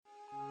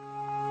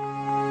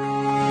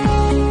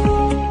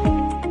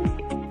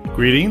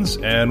Greetings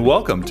and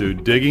welcome to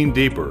Digging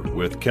Deeper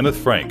with Kenneth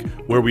Frank,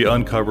 where we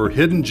uncover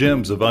hidden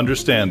gems of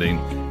understanding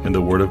in the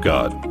Word of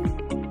God.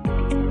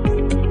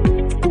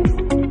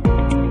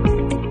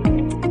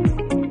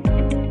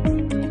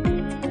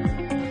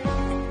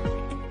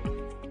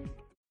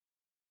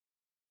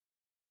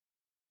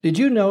 Did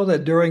you know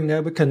that during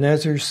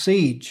Nebuchadnezzar's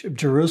siege of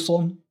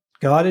Jerusalem,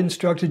 God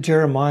instructed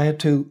Jeremiah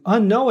to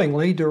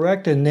unknowingly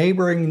direct a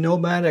neighboring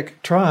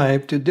nomadic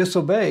tribe to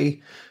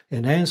disobey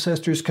an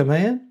ancestor's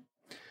command?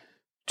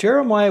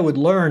 Jeremiah would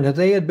learn that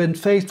they had been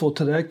faithful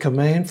to that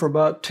command for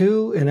about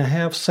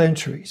 2.5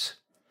 centuries.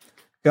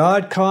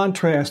 God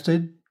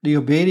contrasted the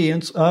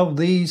obedience of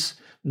these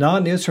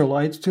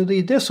non-Israelites to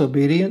the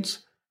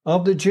disobedience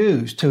of the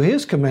Jews to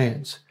his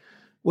commands,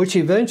 which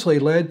eventually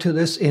led to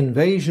this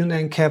invasion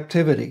and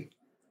captivity.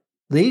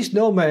 These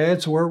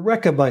nomads were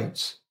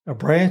Rechabites, a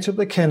branch of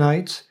the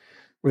Kenites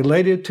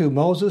related to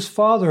Moses'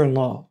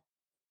 father-in-law.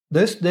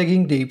 This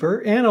digging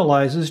deeper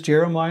analyzes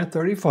Jeremiah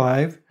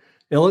 35,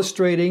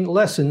 illustrating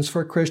lessons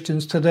for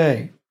Christians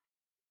today.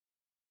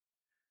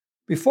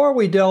 Before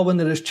we delve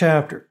into this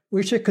chapter,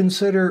 we should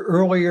consider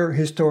earlier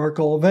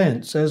historical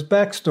events as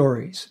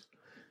backstories.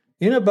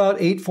 In about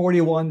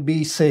 841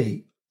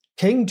 BC,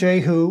 King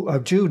Jehu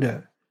of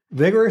Judah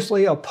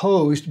vigorously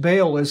opposed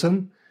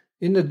Baalism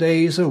in the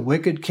days of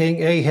wicked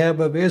King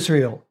Ahab of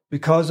Israel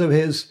because of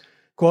his,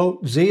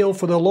 quote, zeal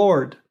for the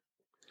Lord.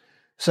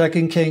 2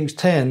 Kings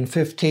 10,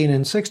 15,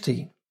 and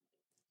 16.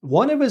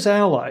 One of his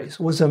allies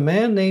was a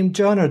man named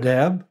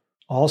Jonadab,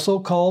 also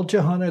called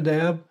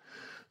Jehonadab,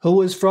 who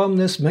was from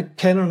this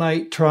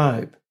Canaanite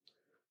tribe.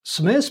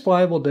 Smith's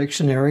Bible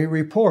Dictionary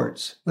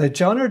reports that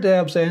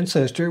Jonadab's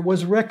ancestor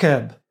was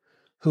Rechab,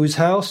 whose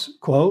house,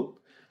 quote,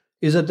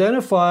 is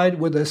identified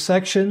with a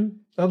section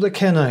of the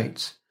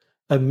Kenites,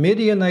 a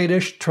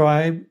Midianitish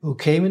tribe who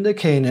came into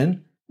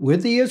Canaan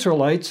with the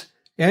Israelites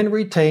and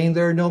retained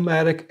their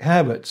nomadic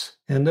habits,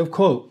 end of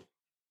quote.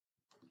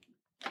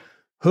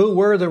 Who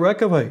were the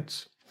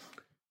Rechabites?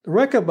 The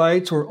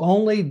Rechabites were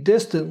only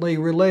distantly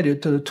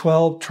related to the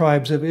 12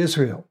 tribes of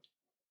Israel.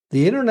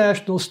 The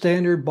International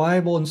Standard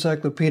Bible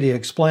Encyclopedia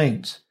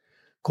explains,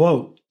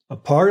 quote, a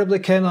part of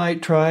the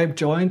Kenite tribe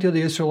joined to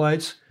the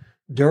Israelites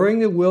during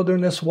the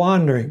wilderness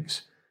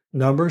wanderings,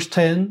 Numbers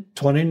 10,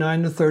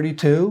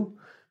 29-32,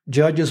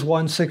 Judges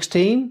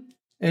 1:16,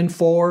 and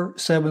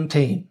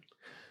 4:17,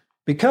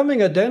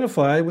 becoming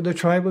identified with the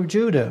tribe of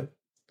Judah.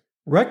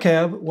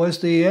 Rechab was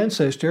the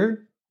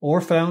ancestor or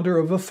founder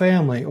of a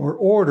family or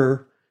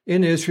order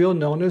in Israel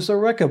known as the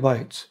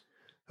Rechabites,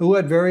 who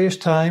at various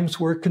times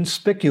were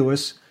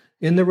conspicuous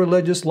in the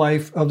religious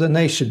life of the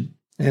nation.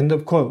 End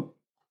of quote.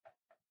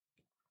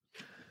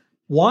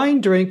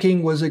 Wine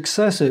drinking was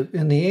excessive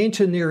in the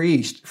ancient Near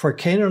East for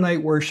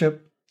Canaanite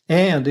worship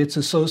and its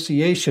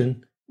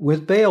association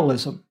with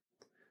Baalism.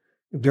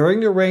 During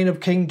the reign of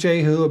King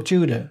Jehu of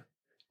Judah,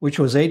 which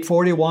was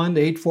 841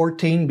 to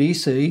 814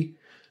 BC,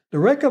 the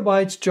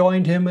Rechabites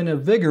joined him in a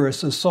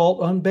vigorous assault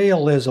on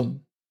Baalism,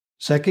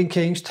 2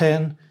 Kings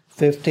 10,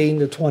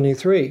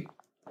 15-23.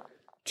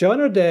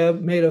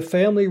 Jonadab made a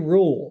family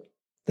rule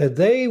that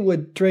they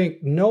would drink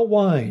no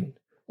wine,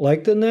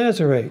 like the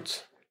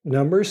Nazarites,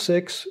 Numbers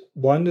 6,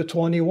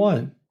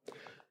 1-21,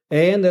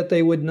 and that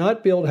they would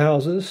not build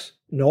houses,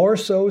 nor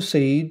sow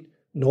seed,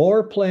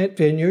 nor plant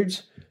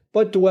vineyards,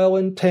 but dwell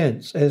in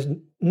tents as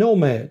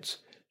nomads,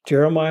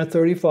 Jeremiah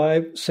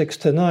 35,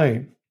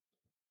 6-9.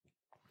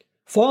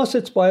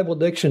 Fawcett's Bible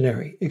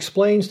Dictionary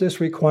explains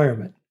this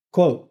requirement.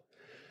 Quote,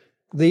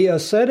 the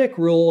ascetic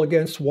rule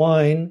against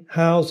wine,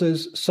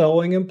 houses,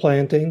 sowing, and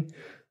planting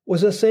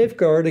was a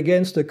safeguard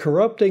against the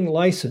corrupting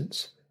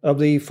license of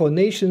the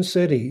Phoenician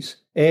cities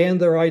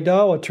and their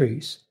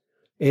idolatries.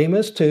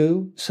 Amos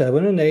 2,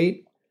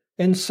 7-8,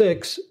 and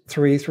 6,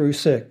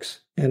 3-6.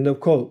 End of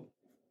quote.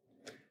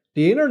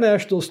 The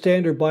International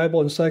Standard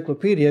Bible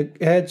Encyclopedia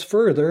adds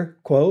further,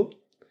 quote,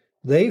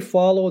 they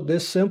followed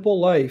this simple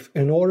life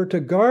in order to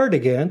guard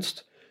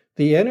against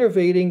the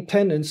enervating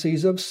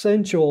tendencies of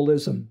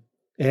sensualism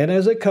and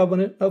as a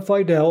covenant of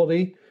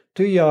fidelity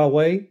to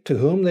Yahweh, to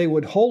whom they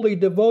would wholly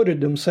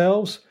devoted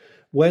themselves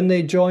when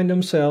they joined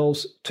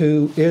themselves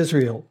to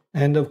Israel.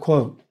 End of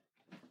quote.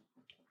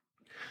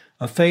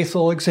 A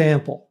faithful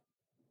example.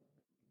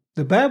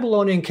 The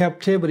Babylonian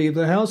captivity of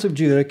the house of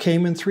Judah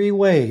came in 3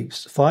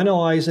 waves,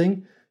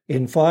 finalizing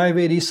in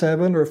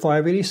 587 or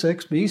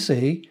 586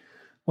 BC,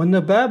 when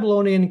the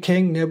Babylonian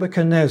king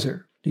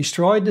Nebuchadnezzar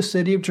destroyed the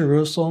city of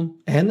Jerusalem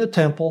and the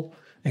temple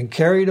and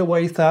carried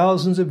away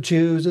thousands of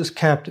Jews as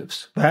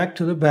captives back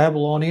to the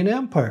Babylonian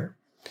Empire.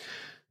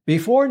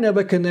 Before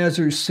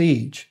Nebuchadnezzar's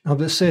siege of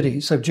the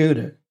cities of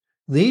Judah,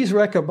 these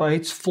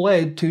Rechabites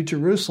fled to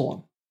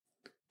Jerusalem.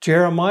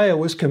 Jeremiah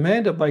was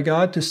commanded by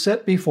God to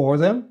set before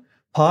them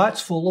pots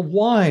full of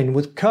wine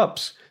with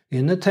cups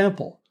in the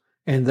temple,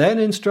 and then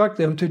instruct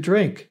them to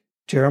drink,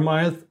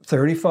 Jeremiah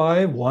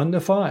 35,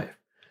 1-5.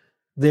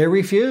 They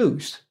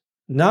refused,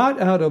 not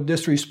out of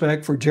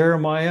disrespect for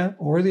Jeremiah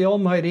or the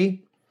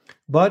Almighty,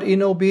 but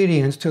in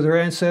obedience to their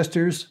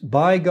ancestors'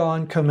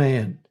 bygone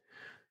command.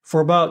 For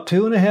about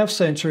 2.5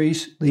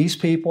 centuries, these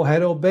people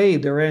had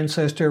obeyed their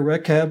ancestor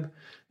Rechab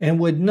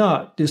and would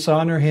not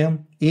dishonor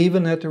him,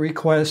 even at the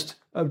request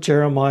of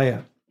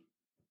Jeremiah.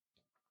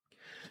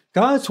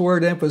 God's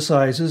word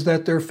emphasizes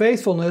that their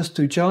faithfulness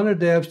to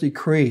Jonadab's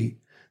decree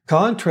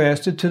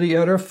contrasted to the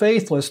utter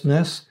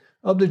faithlessness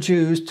of the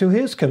Jews to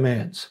his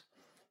commands.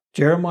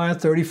 Jeremiah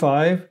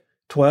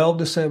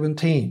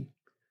 35:12-17.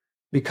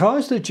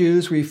 Because the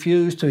Jews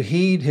refused to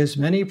heed his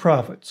many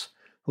prophets,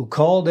 who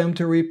called them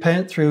to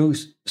repent through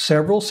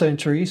several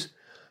centuries,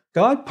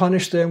 God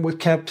punished them with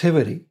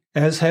captivity,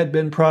 as had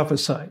been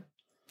prophesied.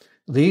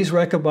 These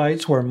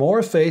Rechabites were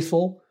more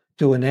faithful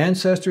to an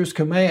ancestor's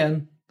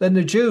command than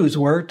the Jews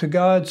were to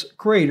God's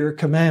greater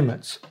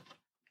commandments.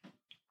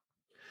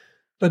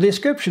 The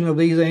description of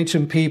these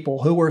ancient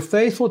people who were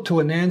faithful to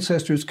an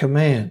ancestor's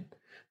command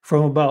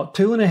from about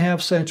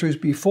 2.5 centuries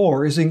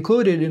before is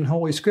included in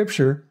Holy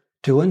Scripture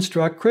to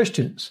instruct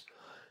Christians.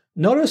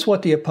 Notice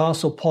what the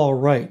Apostle Paul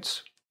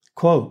writes,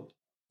 quote,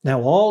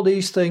 "Now all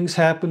these things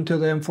happen to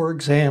them for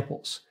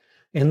examples,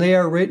 and they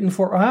are written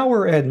for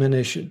our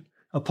admonition,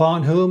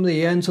 upon whom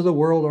the ends of the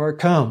world are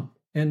come."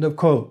 End of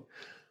quote.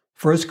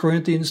 1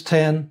 Corinthians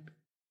 10,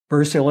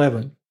 verse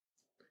 11.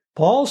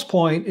 Paul's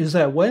point is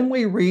that when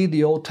we read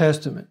the Old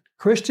Testament,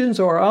 Christians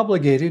are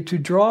obligated to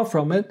draw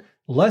from it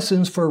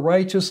lessons for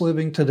righteous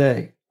living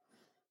today.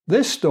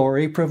 This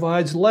story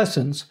provides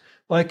lessons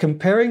by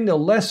comparing the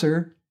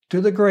lesser to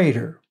the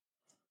greater.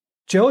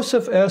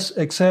 Joseph S.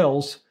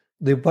 Excels,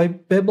 the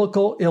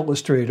biblical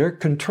illustrator,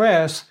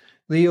 contrasts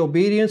the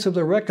obedience of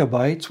the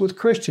Rechabites with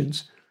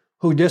Christians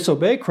who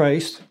disobey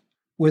Christ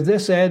with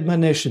this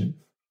admonition,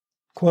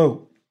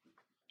 quote,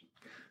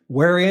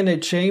 "Wherein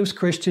it shames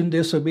Christian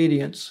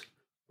disobedience.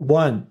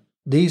 1.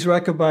 These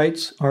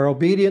Rechabites are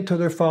obedient to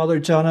their father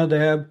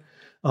Jonadab,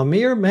 a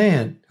mere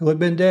man who had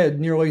been dead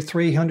nearly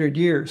 300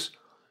 years,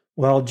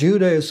 while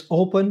Judah is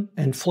open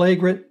and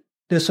flagrant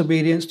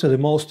disobedience to the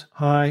Most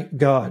High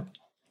God.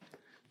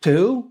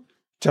 2.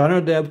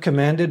 Jonadab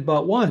commanded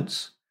but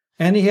once,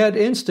 and he had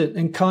instant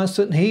and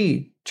constant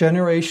heed,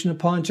 generation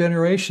upon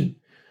generation,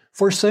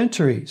 for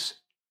centuries.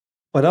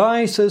 But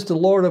I, says the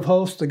Lord of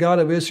hosts, the God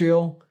of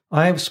Israel,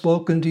 I have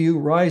spoken to you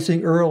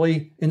rising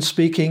early and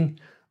speaking,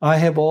 I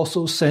have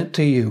also sent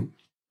to you."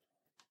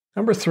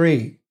 Number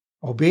 3,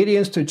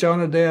 obedience to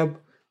Jonadab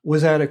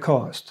was at a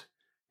cost,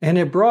 and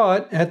it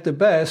brought, at the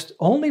best,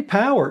 only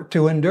power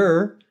to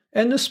endure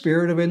and the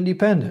spirit of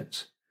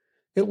independence.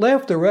 It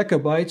left the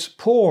Rechabites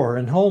poor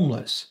and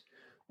homeless.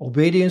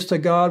 Obedience to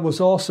God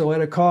was also at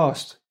a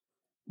cost,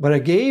 but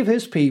it gave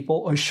his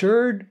people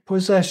assured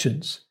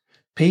possessions,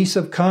 peace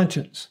of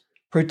conscience,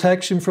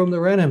 protection from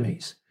their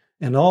enemies,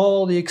 and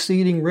all the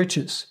exceeding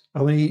riches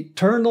of an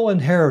eternal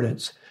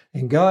inheritance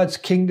in God's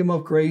kingdom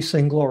of grace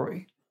and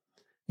glory.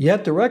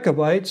 Yet the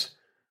Rechabites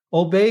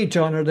obeyed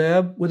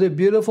Jonadab with a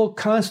beautiful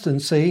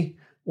constancy,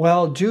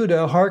 while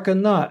Judah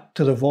hearkened not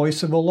to the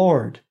voice of the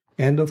Lord.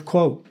 End of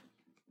quote.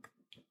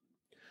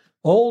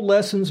 Old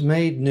lessons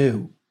made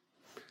new.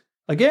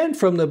 Again,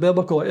 from the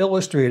biblical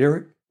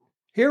illustrator,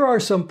 here are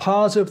some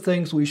positive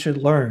things we should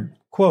learn.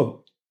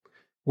 Quote,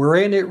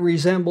 "Wherein it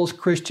resembles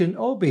Christian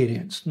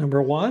obedience.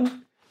 Number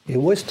 1,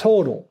 it was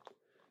total.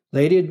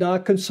 They did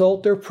not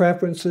consult their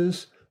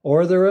preferences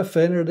or their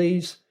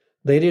affinities.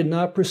 They did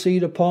not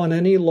proceed upon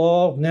any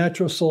law of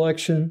natural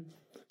selection.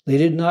 They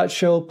did not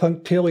show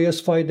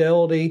punctilious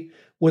fidelity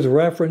with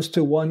reference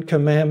to one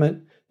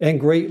commandment and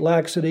great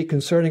laxity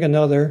concerning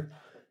another.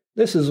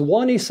 This is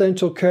one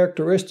essential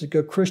characteristic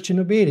of Christian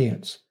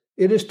obedience.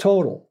 It is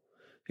total.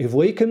 If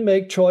we can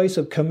make choice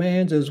of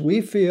commands as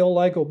we feel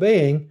like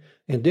obeying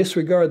and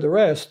disregard the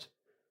rest,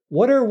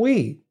 what are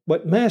we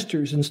but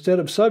masters instead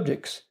of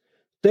subjects,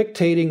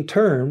 dictating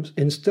terms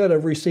instead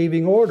of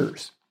receiving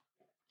orders?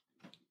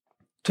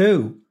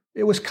 2,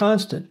 it was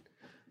constant.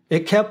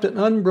 It kept an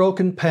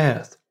unbroken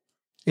path.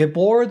 It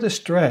bore the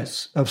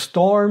stress of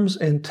storms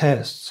and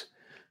tests,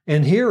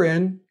 and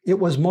herein it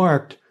was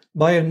marked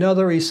by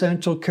another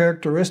essential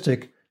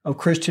characteristic of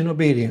Christian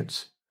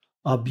obedience,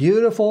 a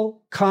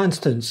beautiful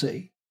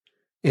constancy.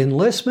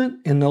 Enlistment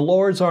in the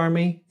Lord's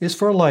army is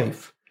for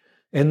life,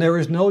 and there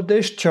is no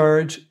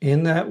discharge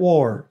in that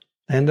war.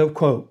 End of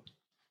quote.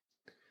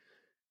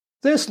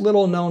 This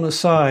little-known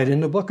aside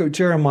in the book of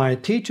Jeremiah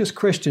teaches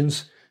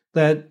Christians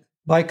that,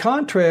 by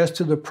contrast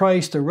to the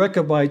price the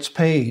Rechabites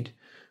paid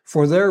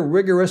for their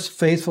rigorous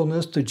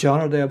faithfulness to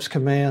Jonadab's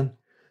command,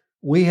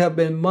 we have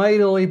been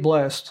mightily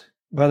blessed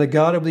by the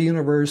God of the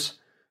universe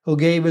who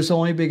gave his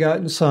only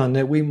begotten Son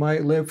that we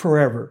might live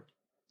forever.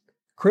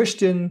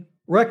 Christian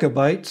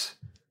Rechabites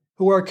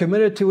who are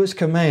committed to his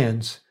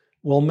commands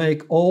will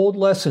make old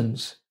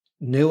lessons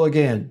new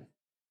again.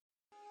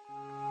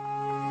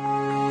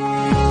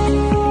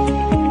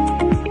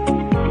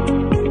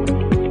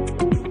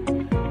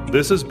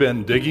 This has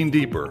been Digging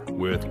Deeper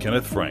with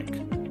Kenneth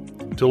Frank.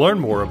 To learn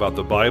more about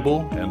the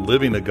Bible and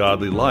living a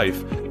godly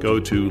life, go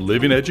to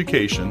Living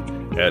Education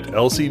at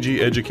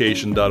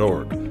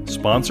lcgeducation.org,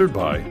 sponsored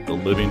by the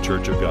Living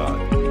Church of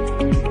God.